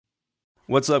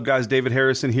What's up, guys? David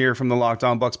Harrison here from the Locked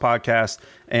On Bucs Podcast,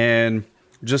 and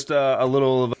just a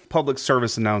little of a public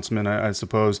service announcement, I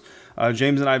suppose.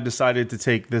 James and I have decided to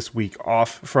take this week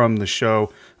off from the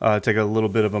show, take a little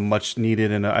bit of a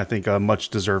much-needed and I think a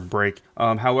much-deserved break.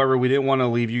 However, we didn't want to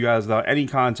leave you guys without any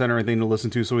content or anything to listen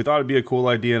to, so we thought it'd be a cool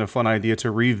idea and a fun idea to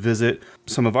revisit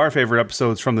some of our favorite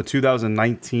episodes from the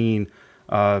 2019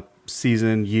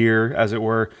 season, year, as it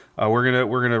were. We're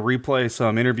gonna replay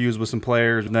some interviews with some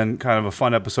players, and then kind of a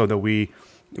fun episode that we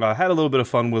had a little bit of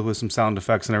fun with some sound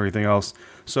effects and everything else.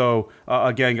 So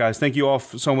again, guys, thank you all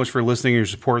so much for listening and your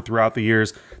support throughout the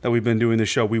years that we've been doing this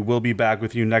show. We will be back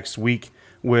with you next week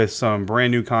with some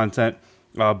brand new content.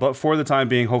 But for the time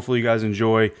being, hopefully you guys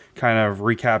enjoy kind of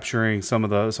recapturing some of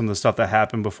the stuff that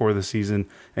happened before the season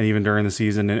and even during the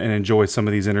season, and enjoy some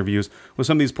of these interviews with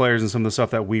some of these players and some of the stuff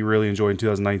that we really enjoyed in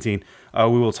 2019.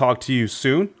 We will talk to you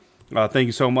soon. Thank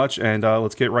you so much, and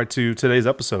let's get right to today's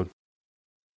episode.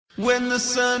 When the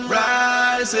sun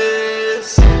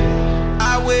rises,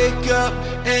 I wake up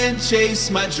and chase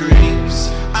my dreams.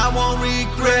 I won't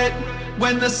regret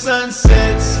when the sun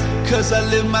sets, 'cause I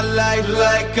live my life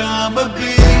like I'm a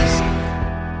beast.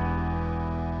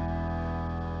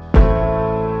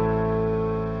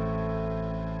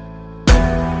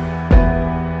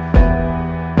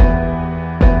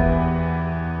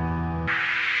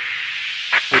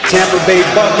 The Tampa Bay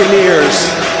Buccaneers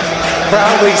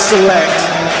proudly select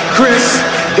Chris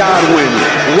Godwin,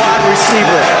 wide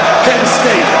receiver, Penn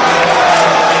State.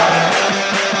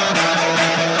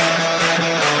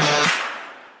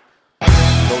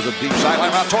 Deep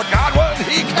sideline out toward Godwin.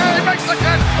 He makes the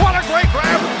catch. What a great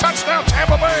grab. Touchdown,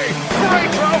 Tampa Bay.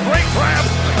 Great throw, great grab.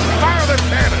 Fire the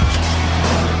cannons.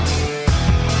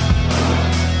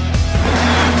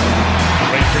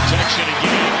 Great protection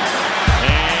again.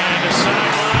 And the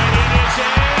sideline.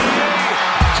 It is a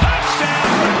touchdown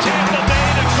for Tampa Bay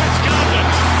to Chris Godwin.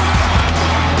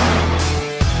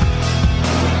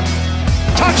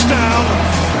 Touchdown,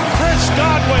 Chris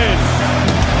Godwin.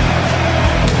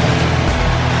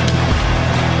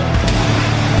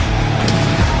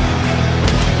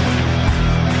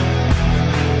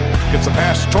 Gets the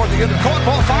pass toward the end. Caught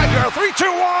ball 5 yard. 3,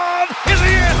 2, 1. Is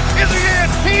he in? Is he in?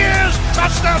 He is.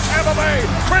 Touchdown, Tampa Bay.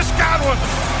 Chris Godwin.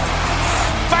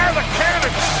 Fire the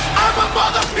cannons. I'm a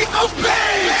motherfucking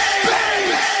babe.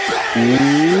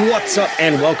 What's up,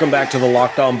 and welcome back to the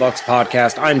Locked On Bucs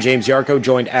Podcast. I'm James Yarko,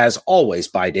 joined as always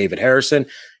by David Harrison.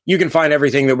 You can find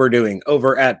everything that we're doing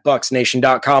over at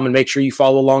BucsNation.com, and make sure you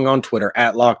follow along on Twitter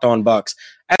at Locked On Bucs,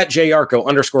 at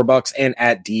JYarko_Bucs, and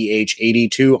at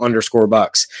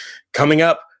DH82_Bucs. Coming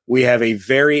up, we have a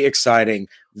very exciting,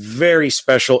 very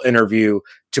special interview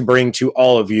to bring to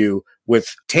all of you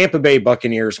with Tampa Bay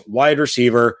Buccaneers wide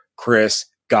receiver Chris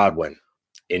Godwin.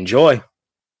 Enjoy.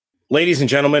 Ladies and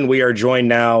gentlemen, we are joined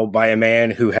now by a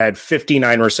man who had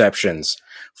 59 receptions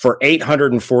for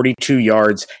 842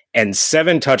 yards and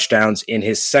 7 touchdowns in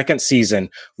his second season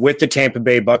with the Tampa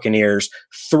Bay Buccaneers.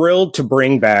 Thrilled to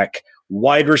bring back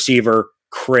wide receiver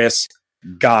Chris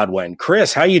Godwin.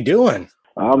 Chris, how you doing?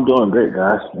 I'm doing great,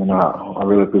 guys. I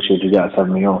really appreciate you guys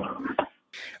having me on.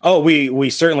 Oh, we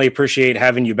certainly appreciate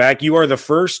having you back. You are the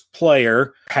first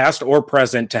player, past or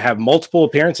present, to have multiple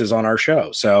appearances on our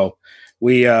show. So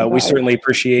we certainly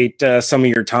appreciate some of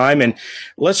your time, and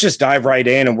let's just dive right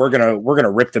in, and we're gonna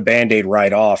rip the Band-Aid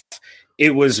right off.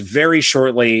 It was very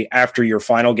shortly after your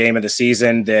final game of the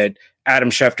season that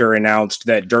Adam Schefter announced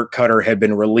that Dirk Koetter had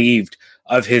been relieved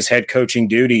of his head coaching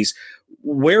duties.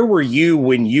 Where were you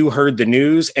when you heard the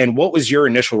news, and what was your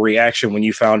initial reaction when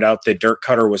you found out that Dirk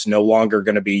Koetter was no longer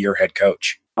going to be your head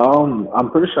coach? I'm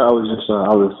pretty sure I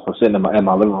was sitting in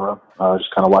my living room,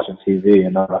 just kind of watching TV,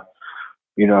 and I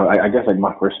guess like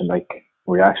my first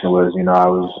reaction was, I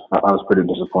was pretty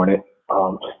disappointed.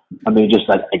 Just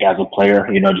like as a player,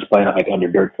 just playing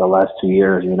under Dirk for the last 2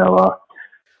 years, I've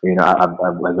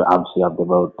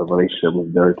developed a relationship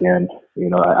with Dirk, and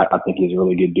I think he's a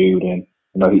really good dude, and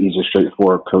he's a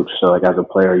straightforward coach. So as a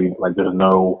player, there's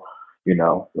no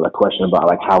question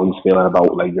about how he's feeling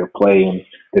about your play and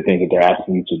the things that they're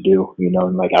asking you to do. And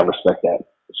I respect that.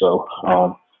 So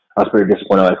I was pretty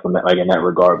disappointed in that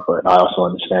regard, but I also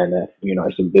understand that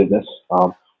it's a business.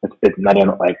 It's not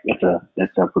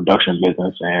it's a production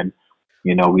business, and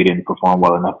we didn't perform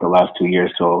well enough the last 2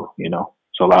 years, so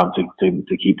allow him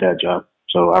to keep that job.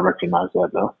 So I recognize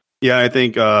that, though. Yeah, I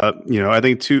think I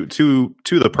think to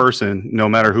the person, no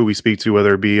matter who we speak to,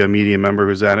 whether it be a media member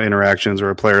who's at interactions or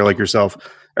a player like yourself,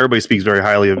 everybody speaks very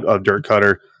highly of Dirk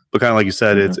Koetter. But kind of like you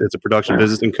said, it's a production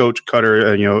business, and Coach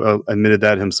Koetter, admitted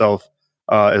that himself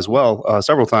as well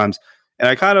several times. And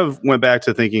I kind of went back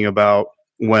to thinking about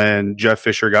when Jeff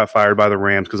Fisher got fired by the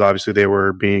Rams, because obviously they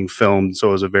were being filmed.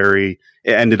 So it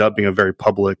ended up being a very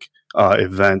public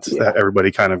event that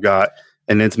everybody kind of got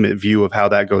an intimate view of how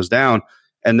that goes down.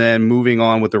 And then moving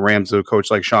on with the Rams to a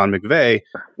coach like Sean McVay,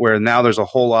 where now there's a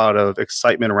whole lot of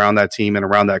excitement around that team and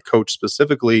around that coach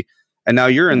specifically. And now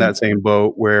you're in that same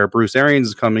boat where Bruce Arians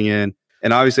is coming in.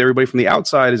 And obviously everybody from the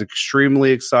outside is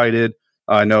extremely excited.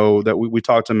 I know that we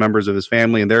talked to members of his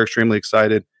family and they're extremely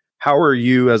excited. How are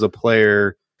you as a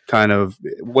player kind of,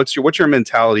 what's your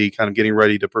mentality kind of getting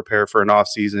ready to prepare for an off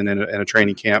season and a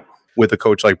training camp with a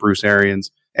coach like Bruce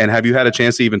Arians? And have you had a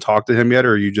chance to even talk to him yet?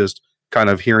 Or are you just kind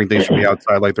of hearing things from the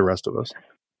outside like the rest of us?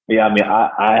 Yeah, I mean,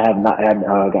 I have not had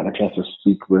gotten a chance to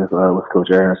speak with Coach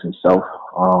Arians himself.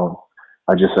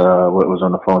 I just was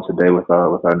on the phone today with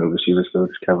our new receivers coach,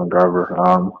 Kevin Garver.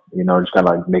 Just kind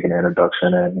of like making an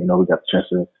introduction, and we got the chance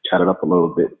to chat it up a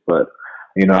little bit. But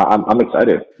I'm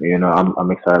excited.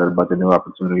 I'm excited about the new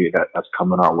opportunity that's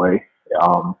coming our way.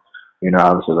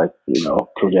 Obviously,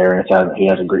 Coach Arians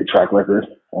has a great track record,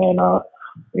 and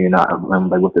I'm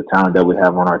like with the talent that we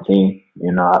have on our team.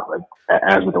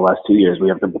 As with the last 2 years, we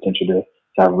have the potential to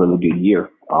have a really good year.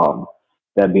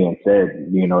 That being said,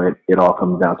 it all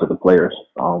comes down to the players.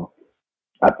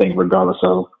 I think regardless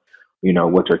of,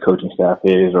 what your coaching staff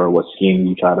is or what scheme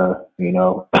you try to,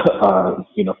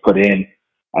 put in,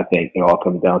 I think it all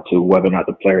comes down to whether or not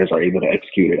the players are able to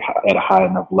execute it at a high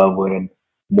enough level and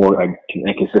more and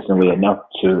consistently enough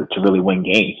to really win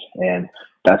games. And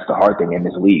that's the hard thing in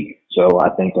this league. So I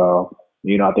think, once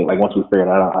we figure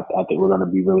that out, I think we're going to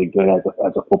be really good as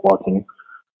a football team.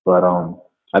 But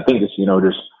I think just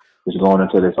going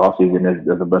into this offseason,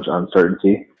 there's a bunch of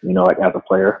uncertainty, as a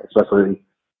player, especially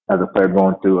as a player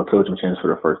going through a coaching change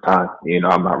for the first time.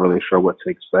 I'm not really sure what to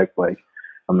expect.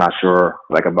 I'm not sure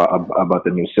about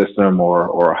the new system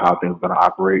or how things are going to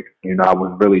operate. I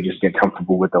was really just getting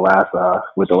comfortable with the last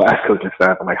coaching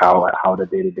staff and how the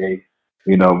day-to-day,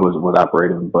 was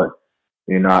operating. But,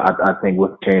 I think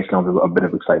with change comes a bit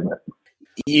of excitement.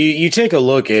 You take a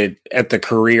look at the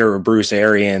career of Bruce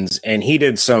Arians, and he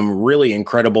did some really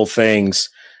incredible things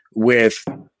with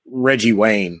Reggie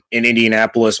Wayne in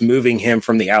Indianapolis, moving him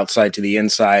from the outside to the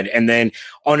inside. And then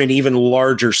on an even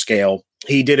larger scale,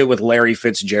 he did it with Larry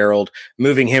Fitzgerald,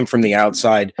 moving him from the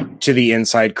outside to the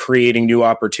inside, creating new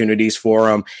opportunities for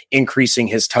him, increasing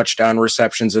his touchdown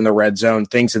receptions in the red zone,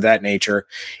 things of that nature.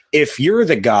 If you're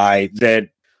the guy that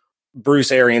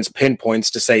Bruce Arians pinpoints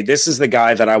to say, this is the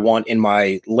guy that I want in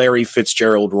my Larry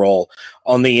Fitzgerald role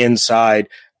on the inside,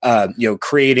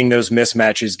 creating those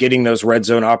mismatches, getting those red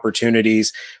zone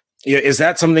opportunities. Is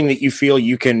that something that you feel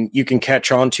you can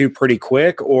catch on to pretty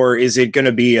quick, or is it going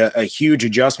to be a huge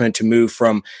adjustment to move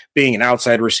from being an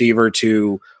outside receiver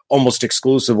to almost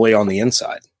exclusively on the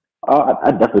inside?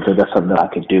 I definitely think that's something that I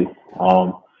could do.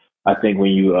 I think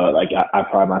when you I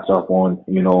pride myself on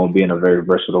being a very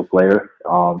versatile player.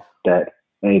 That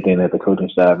anything that the coaching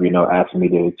staff asks me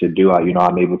to do,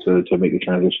 I'm able to make the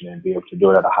transition and be able to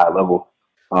do it at a high level.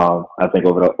 I think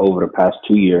over the past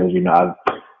 2 years,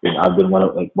 I've been one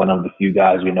of the few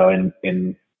guys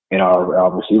in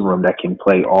our receiver room that can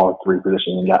play all three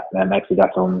positions and actually got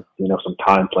some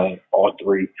time playing all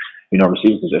three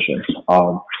receiver positions.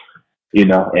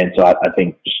 And so I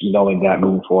think just knowing that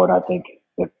moving forward, I think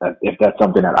if that's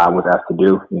something that I was asked to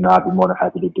do, I'd be more than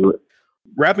happy to do it.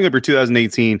 Wrapping up your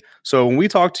 2018. So when we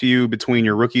talked to you between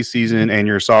your rookie season and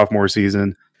your sophomore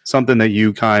season, something that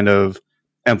you kind of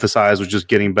emphasized was just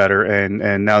getting better.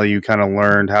 And now that you kind of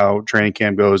learned how training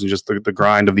camp goes and just the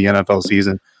grind of the NFL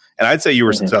season, and I'd say you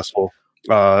were successful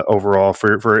overall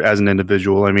for as an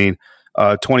individual. I mean,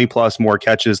 20 plus more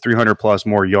catches, 300 plus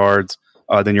more yards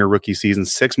than your rookie season,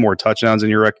 6 more touchdowns in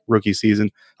your rookie season.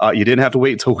 You didn't have to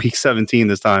wait until week 17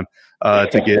 this time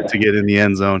to get in the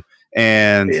end zone.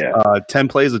 And 10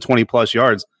 plays of 20 plus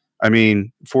yards. I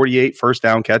mean, 48 first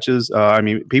down catches.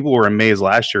 People were amazed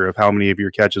last year of how many of your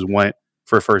catches went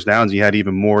for first downs. You had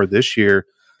even more this year.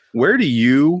 Where do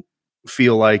you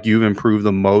feel like you've improved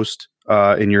the most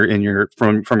from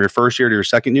your first year to your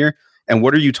second year? And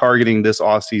what are you targeting this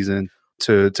offseason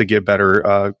to get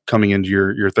better coming into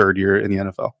your third year in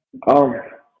the NFL?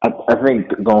 I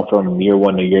think going from year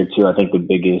 1 to year 2, I think the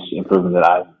biggest improvement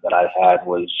that I had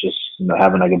was just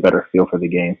having a better feel for the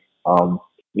game.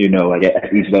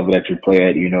 At each level that you play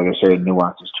at, there's certain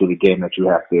nuances to the game that you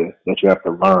have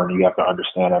to learn. You have to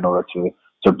understand in order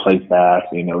to play fast.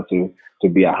 To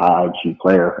be a high IQ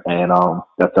player, and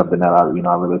that's something that I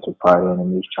really took pride in,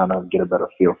 and just trying to get a better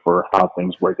feel for how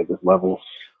things work at this level.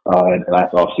 In the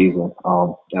last off season,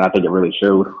 and I think it really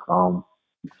showed.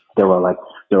 There were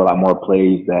a lot more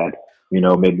plays that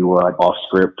maybe were like off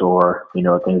script or,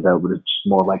 things that were just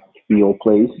more like field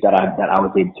plays that I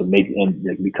was able to make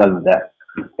because of that.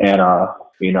 And,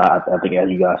 I think as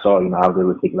you guys saw, I was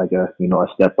able to take like a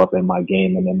step up in my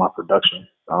game and in my production.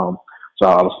 So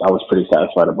I was pretty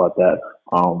satisfied about that.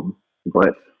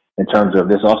 But in terms of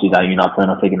this offseason, I plan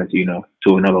on taking it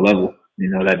to another level.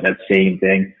 That same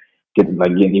thing,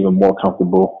 getting even more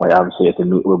comfortable. Like obviously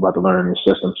we're about to learn a new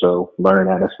system, so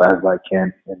learning that as fast as I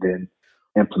can, and then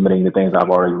implementing the things I've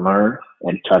already learned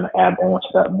and trying to add on to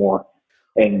that more.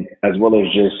 And as well as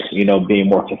just, being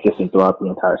more consistent throughout the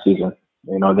entire season.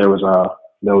 There was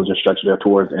a stretch there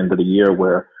towards the end of the year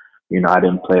where, I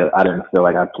didn't feel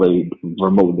like I played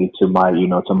remotely to my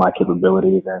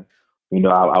capabilities. And,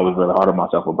 I was really hard on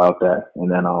myself about that. And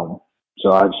then,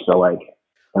 so I just felt like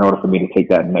in order for me to take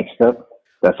that next step,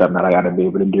 that's something that I got to be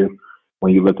able to do.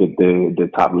 When you look at the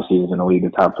top receivers in the league,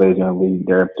 the top players in the league,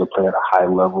 they're able to play at a high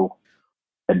level,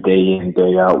 a day in,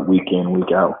 day out, week in,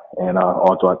 week out, and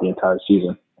all throughout the entire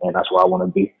season. And that's where I want to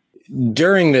be.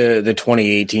 During the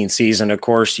 2018 season, of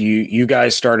course, you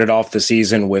guys started off the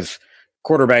season with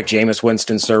quarterback Jameis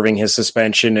Winston serving his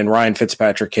suspension, and Ryan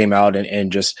Fitzpatrick came out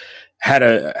and just had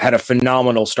a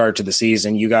phenomenal start to the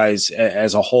season. You guys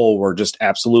as a whole were just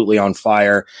absolutely on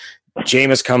fire.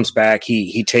 Jameis comes back.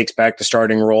 He takes back the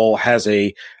starting role, has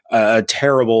a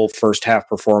terrible first half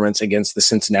performance against the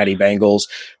Cincinnati Bengals.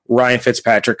 Ryan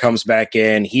Fitzpatrick comes back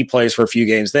in. He plays for a few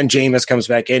games. Then Jameis comes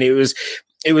back in.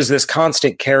 It was this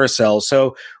constant carousel.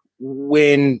 So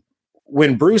when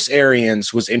Bruce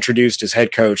Arians was introduced as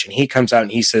head coach and he comes out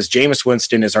and he says, Jameis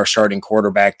Winston is our starting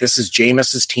quarterback. This is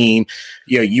Jameis's team.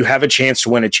 You have a chance to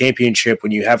win a championship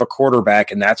when you have a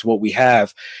quarterback, and that's what we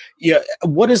have.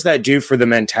 What does that do for the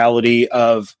mentality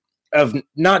of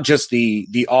not just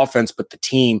the offense, but the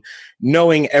team,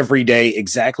 knowing every day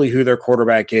exactly who their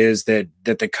quarterback is, that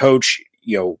the coach,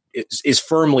 is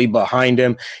firmly behind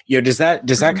him? Does that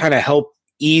kind of help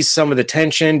ease some of the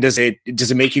tension? Does it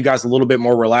make you guys a little bit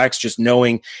more relaxed, just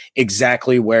knowing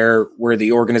exactly where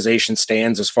the organization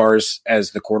stands as far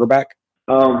as the quarterback?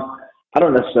 I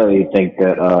don't necessarily think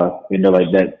that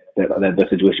that the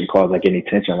situation caused like any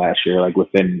tension last year, like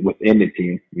within the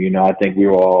team. I think we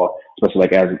were all, especially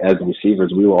like as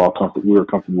receivers, we were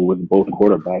comfortable with both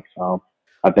quarterbacks.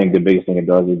 I think the biggest thing it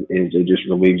does is it just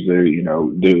relieves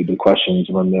the questions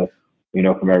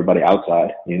from everybody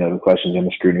outside, the questions and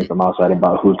the scrutiny from outside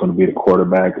about who's going to be the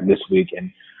quarterback this week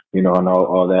and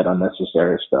all that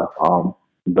unnecessary stuff.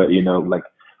 But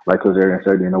like Kazarian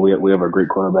said, we have a great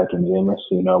quarterback in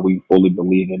Jameis. We fully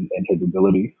believe in his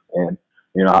ability, and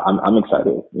I'm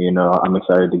excited. I'm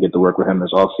excited to get to work with him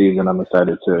this off season. I'm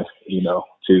excited to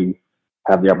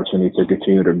have the opportunity to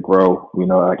continue to grow,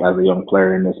 like as a young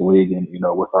player in this league, and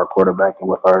with our quarterback and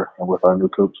with our new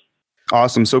coach.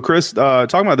 Awesome. So, Chris,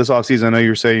 talking about this offseason, I know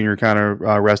you're saying you're kind of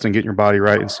resting, getting your body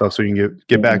right and stuff, so you can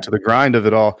get back to the grind of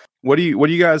it all. What do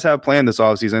you guys have planned this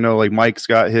offseason? I know like Mike's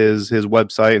got his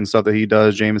website and stuff that he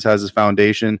does. Jameis has his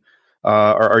foundation.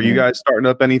 Are you guys starting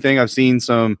up anything? I've seen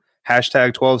some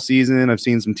hashtag 12 season. I've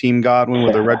seen some Team Godwin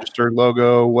with a registered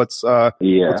logo. What's all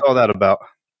that about?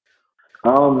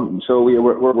 So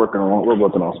we're working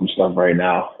on some stuff right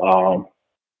now.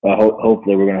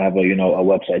 Hopefully we're gonna have a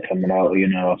website coming out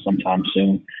sometime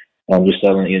soon. Just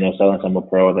selling some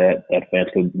apparel that fans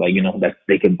could that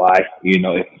they can buy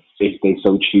if they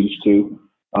so choose to.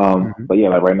 But yeah,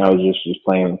 like right now it's just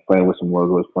playing with some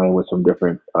logos, playing with some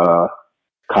different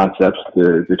concepts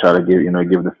to try to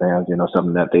give the fans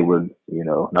something that they would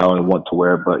not only want to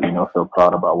wear but feel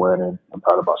proud about wearing it and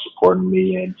proud about supporting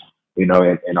me and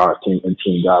and our team and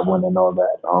Team Godwin and all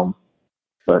that.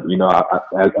 But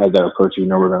as that approach,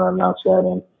 we're going to announce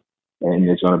that, and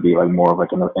it's going to be like more of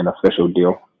like an official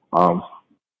deal.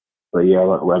 But yeah,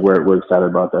 we're excited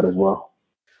about that as well.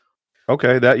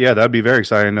 Okay, that'd be very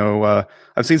exciting. I know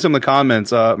I've seen some of the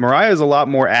comments. Mariah is a lot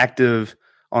more active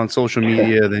on social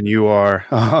media than you are.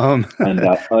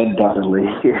 Undoubtedly.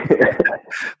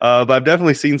 But I've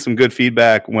definitely seen some good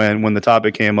feedback when the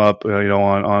topic came up,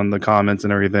 on the comments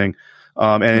and everything.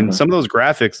 And some of those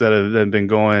graphics that have been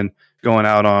going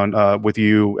out on with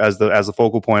you as the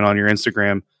focal point on your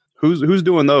Instagram. Who's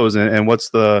doing those, and what's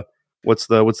the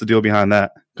deal behind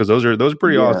that? Because those are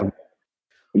pretty awesome.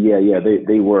 Yeah,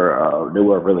 they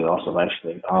were really awesome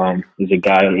actually. There's a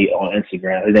guy on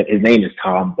Instagram. His name is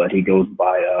Tom, but he goes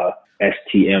by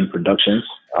STM Productions.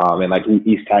 And like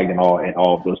he's tagged in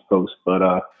all of those posts. But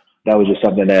that was just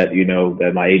something that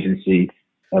that my agency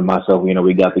and myself,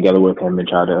 we got together with him and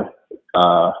try to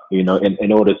in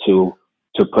order to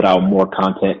put out more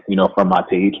content, from my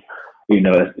page,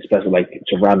 especially like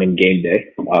surrounding game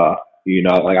day.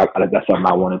 That's something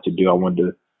I wanted to do. I wanted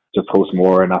to to post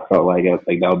more, and I felt like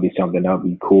that would be something that would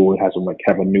be cool.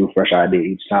 Have a new, fresh idea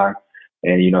each time.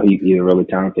 And, he's a really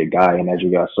talented guy. And as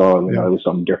you guys saw, it was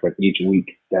something different each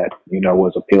week that,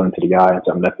 was appealing to the guy and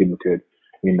something that people could,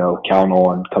 count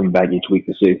on coming back each week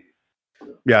to see.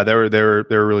 Yeah, they were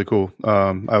really cool.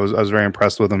 I was very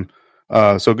impressed with them.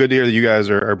 So good to hear that you guys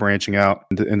are branching out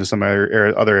into some other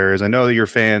areas. I know that your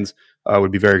fans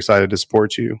would be very excited to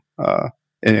support you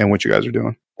in what you guys are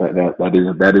doing.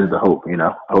 That is the hope.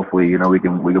 Hopefully, we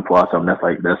can pull out something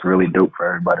that's really dope for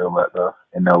everybody,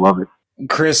 and they'll love it.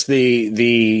 Chris,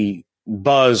 the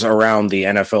buzz around the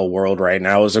NFL world right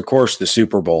now is, of course, the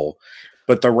Super Bowl,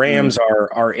 but the Rams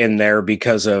are in there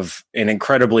because of an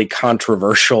incredibly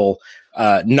controversial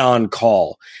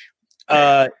non-call.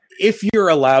 If you're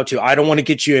allowed to, I don't want to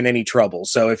get you in any trouble.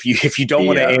 So if you don't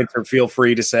want to answer, feel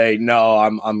free to say no.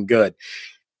 I'm good.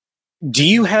 Do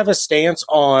you have a stance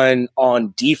on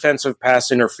defensive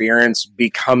pass interference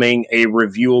becoming a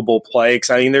reviewable play?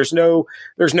 Because I mean, there's no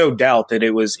doubt that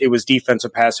it was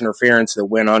defensive pass interference that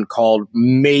went uncalled,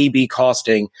 maybe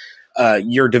costing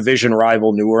your division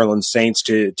rival New Orleans Saints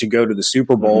to go to the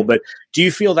Super Bowl. Mm-hmm. But do you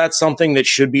feel that's something that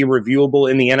should be reviewable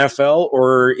in the NFL,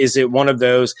 or is it one of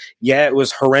those? Yeah, it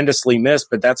was horrendously missed,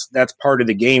 but that's part of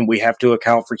the game. We have to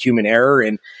account for human error,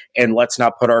 and let's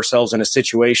not put ourselves in a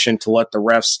situation to let the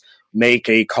refs make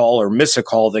a call or miss a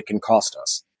call that can cost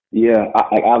us. Yeah,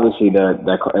 obviously that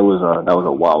was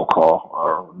a wild call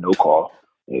or no call.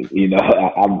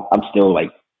 I'm still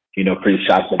pretty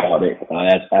shocked about it,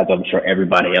 as I'm sure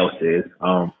everybody else is.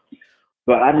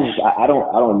 But I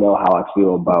don't know how I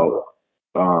feel about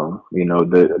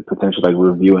the potential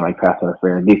reviewing pass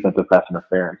interference, defensive pass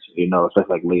interference.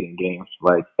 Especially late in games.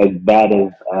 As bad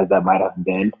as that might have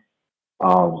been,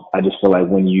 I just feel like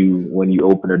when you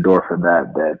open the door for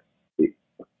that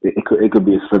it could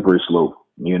be a slippery slope,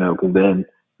 because then,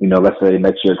 let's say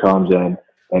next year comes in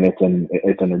and it's an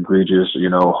egregious,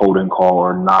 holding call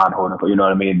or non-holding call, you know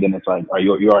what I mean? Then it's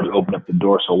you already opened up the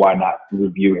door, so why not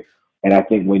review it? And I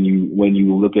think when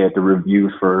you look at the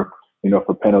reviews for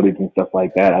penalties and stuff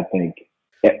like that, I think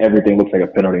everything looks like a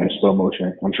penalty in slow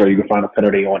motion. I'm sure you can find a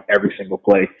penalty on every single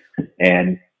play,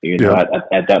 and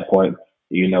at that point,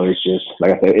 it's just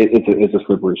like I said, it's a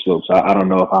slippery slope. So I don't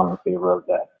know if I'm in favor of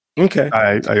that. Okay.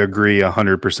 I agree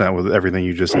 100% with everything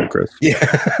you just said, Chris. Yeah,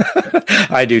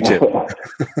 I do too.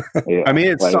 Yeah. I mean,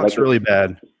 it sucks really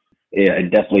bad. Yeah,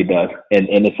 it definitely does. And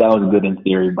it sounds good in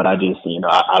theory, but I just,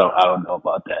 I don't know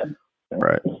about that.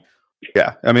 Right.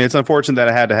 Yeah. I mean, it's unfortunate that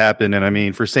it had to happen. And I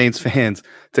mean, for Saints fans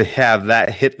to have that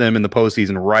hit them in the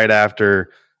postseason right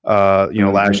after,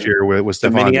 last year with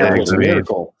Stephon Diggs.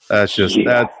 That's just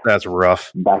that's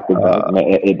rough. Back to back.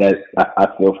 I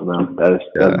feel for them. That's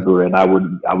good, and I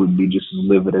would be just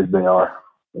livid as they are.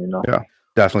 Yeah,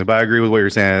 definitely. But I agree with what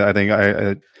you're saying. I think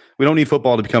we don't need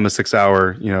football to become a 6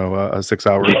 hour. A 6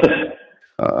 hour. We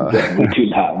do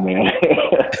not, man.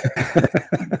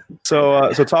 So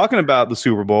talking about the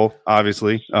Super Bowl,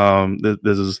 obviously,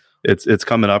 it's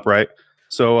coming up, right?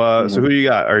 So who do you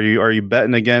got? Are you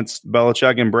betting against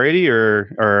Belichick and Brady,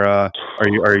 or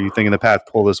are you thinking the Pats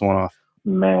pull this one off?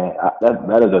 Man,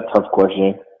 that is a tough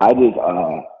question. I just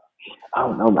I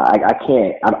don't know, man. I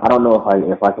can't. I don't know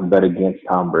if I can bet against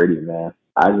Tom Brady, man.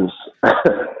 I just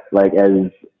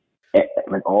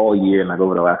all year and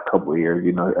over the last couple of years,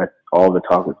 all the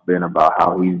talk has been about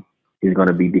how he's going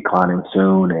to be declining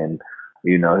soon, and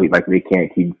they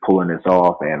can't keep pulling this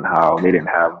off, and how they didn't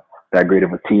have that great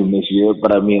of a team this year.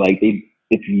 But I mean,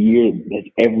 it's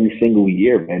every single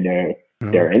year, man.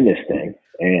 They're in this thing,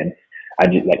 and I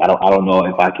just I don't know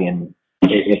if I can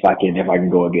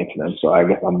go against them. So I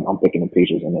guess I'm picking the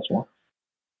Patriots in this one.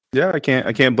 Yeah, I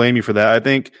can't blame you for that. I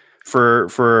think for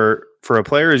a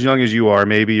player as young as you are,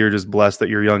 maybe you're just blessed that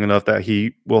you're young enough that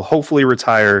he will hopefully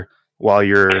retire while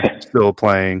you're still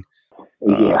playing.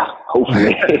 Yeah,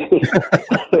 hopefully.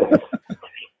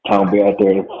 Tom be out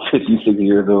there 56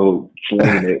 years old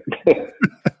playing it.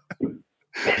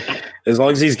 As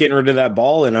long as he's getting rid of that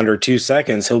ball in under 2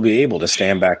 seconds, he'll be able to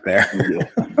stand back there.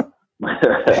 Yeah.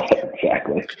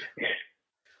 Exactly.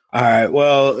 All right.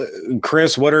 Well,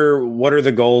 Chris, what are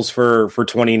the goals for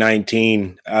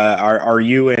 2019? Are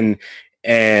you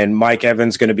and Mike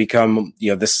Evans going to become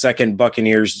the second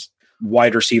Buccaneers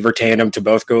wide receiver tandem to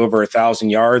both go over 1,000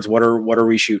 yards? What are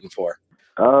we shooting for?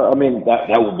 I mean,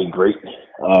 that would be great.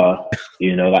 I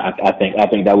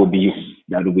think that would be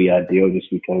ideal,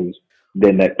 just because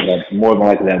then that more than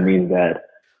likely that means that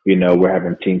we're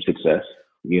having team success.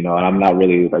 And I'm not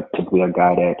really typically a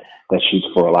guy that shoots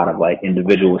for a lot of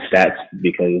individual stats,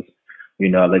 because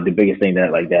the biggest thing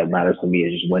that matters to me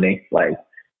is just winning.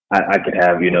 I could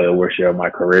have, you know, the worst year of my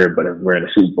career, but if we're in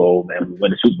the Super Bowl, man, we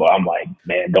win the Super Bowl, I'm like,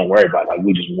 man, don't worry about it. Like,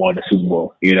 we just won the Super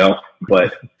Bowl, you know?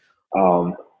 But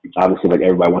obviously, like,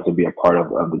 everybody wants to be a part of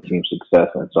the team's success,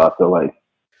 and so I feel like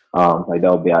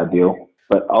that would be ideal.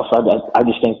 But also, I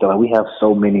just think that, like, we have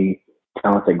so many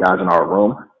talented guys in our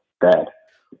room that,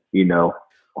 you know,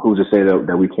 who's to say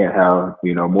that we can't have,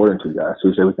 you know, more than 2 guys?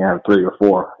 Who's to say we can have 3 or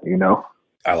 4, you know?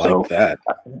 I like that.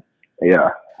 I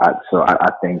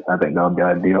think that would be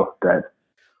ideal, that,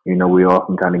 you know, we all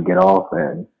can kind of get off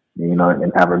and, you know,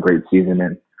 and have a great season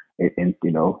and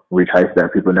you know, reach heights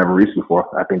that people never reached before.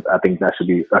 I think that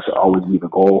should always be the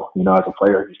goal, you know, as a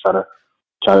player. Just try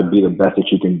to be the best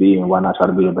that you can be, and why not try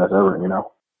to be the best ever, you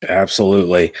know?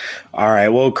 Absolutely. All right.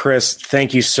 Well, Chris,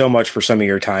 thank you so much for some of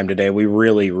your time today. We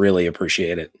really, really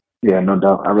appreciate it. Yeah, no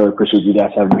doubt. I really appreciate you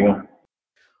guys having me on.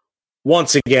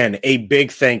 Once again, a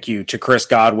big thank you to Chris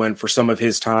Godwin for some of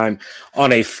his time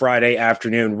on a Friday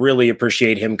afternoon. Really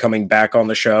appreciate him coming back on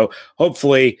the show.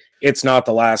 Hopefully it's not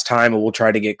the last time, and we'll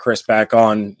try to get Chris back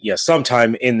on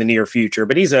sometime in the near future.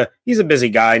 But he's a busy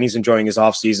guy, and he's enjoying his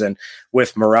offseason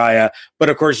with Mariah. But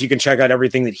of course, you can check out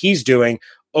everything that he's doing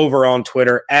over on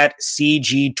Twitter at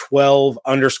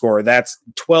CG12_. That's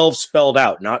 12 spelled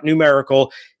out, not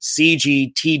numerical,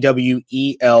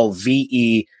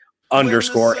 CGTWELVE_.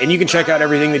 And you can check out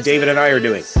everything that David and I are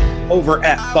doing over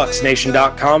at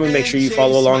BucsNation.com, and make sure you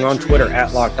follow along on Twitter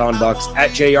at Locked On Bucs,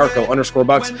 at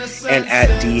JYarko_Bucs, and at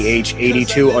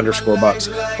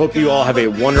DH82_Bucs. Hope you all have a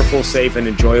wonderful, safe, and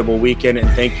enjoyable weekend, and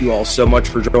thank you all so much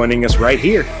for joining us right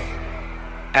here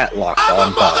at Locked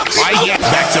On Bucs.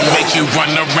 Back to make you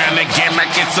run around again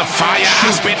like it's a fire.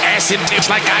 I spit acid tips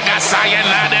like I got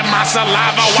cyanide in my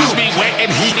saliva. Watch me wet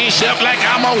and heat this up like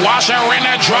I'm a washer and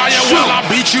a dryer. While I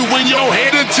beat you in your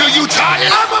head until you tired.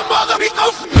 I'm a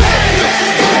motherfucker.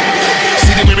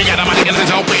 See the way we got my niggas is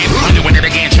open. I'm doing it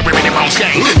again, tripping in the wrong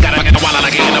skate. Gotta get the wall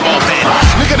like in the bullpen.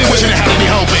 Look at me wishing I had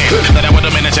any hoping that I would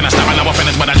have managed and I stop and I will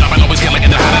finish, but I drop and always killing in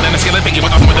the hotter than the skillet. Think you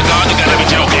went off with the guard, you gotta be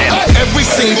joking. Every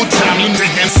single time you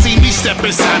and see me step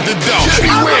inside the door.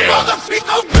 Beware.